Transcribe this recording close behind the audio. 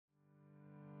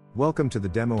Welcome to the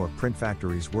demo of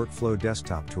PrintFactory's WorkFlow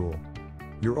desktop tool,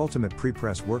 your ultimate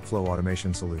prepress workflow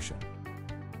automation solution.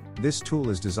 This tool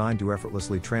is designed to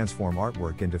effortlessly transform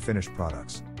artwork into finished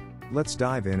products. Let's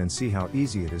dive in and see how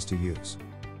easy it is to use.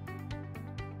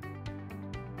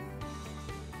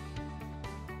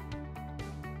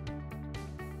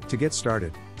 To get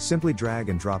started, simply drag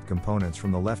and drop components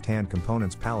from the left-hand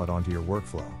components palette onto your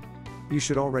workflow. You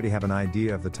should already have an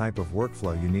idea of the type of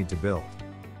workflow you need to build.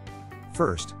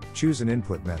 First, choose an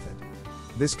input method.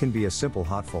 This can be a simple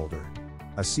hot folder,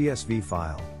 a CSV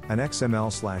file, an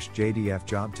XML/JDF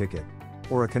job ticket,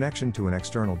 or a connection to an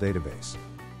external database.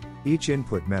 Each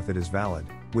input method is valid,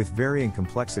 with varying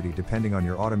complexity depending on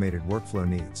your automated workflow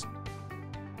needs.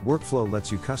 WorkFlow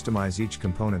lets you customize each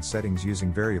component's settings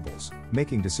using variables,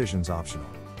 making decisions optional.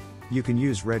 You can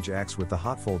use regex with the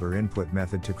hot folder input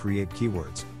method to create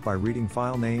keywords, by reading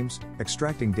file names,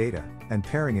 extracting data, and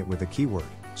pairing it with a keyword,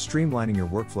 streamlining your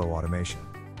workflow automation.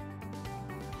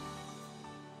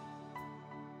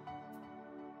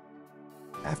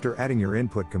 After adding your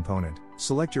input component,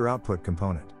 select your output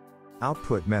component.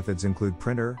 Output methods include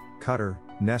printer, cutter,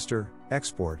 nester,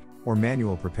 export, or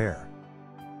manual prepare.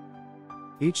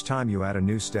 Each time you add a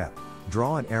new step,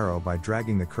 draw an arrow by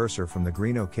dragging the cursor from the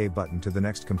green OK button to the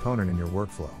next component in your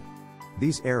workflow.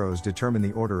 These arrows determine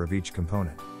the order of each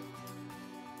component.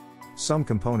 Some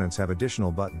components have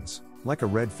additional buttons, like a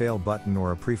red fail button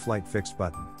or a pre-flight fixed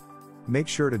button. Make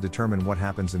sure to determine what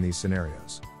happens in these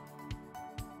scenarios.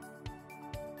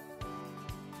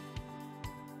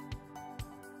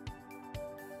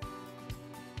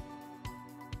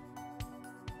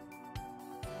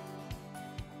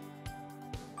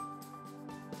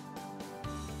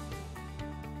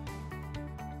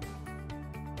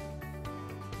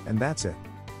 And that's it.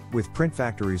 With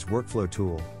PrintFactory's workflow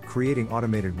tool, creating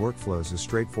automated workflows is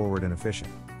straightforward and efficient.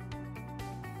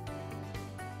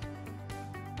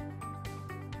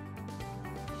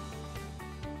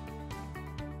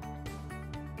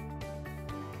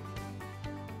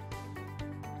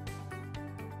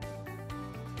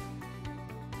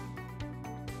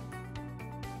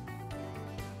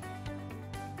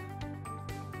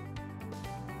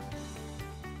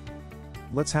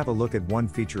 Let's have a look at one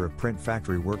feature of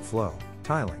PrintFactory workflow,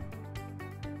 tiling.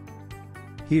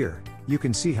 Here, you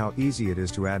can see how easy it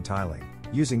is to add tiling,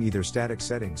 using either static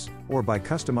settings, or by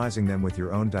customizing them with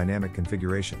your own dynamic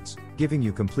configurations, giving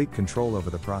you complete control over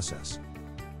the process.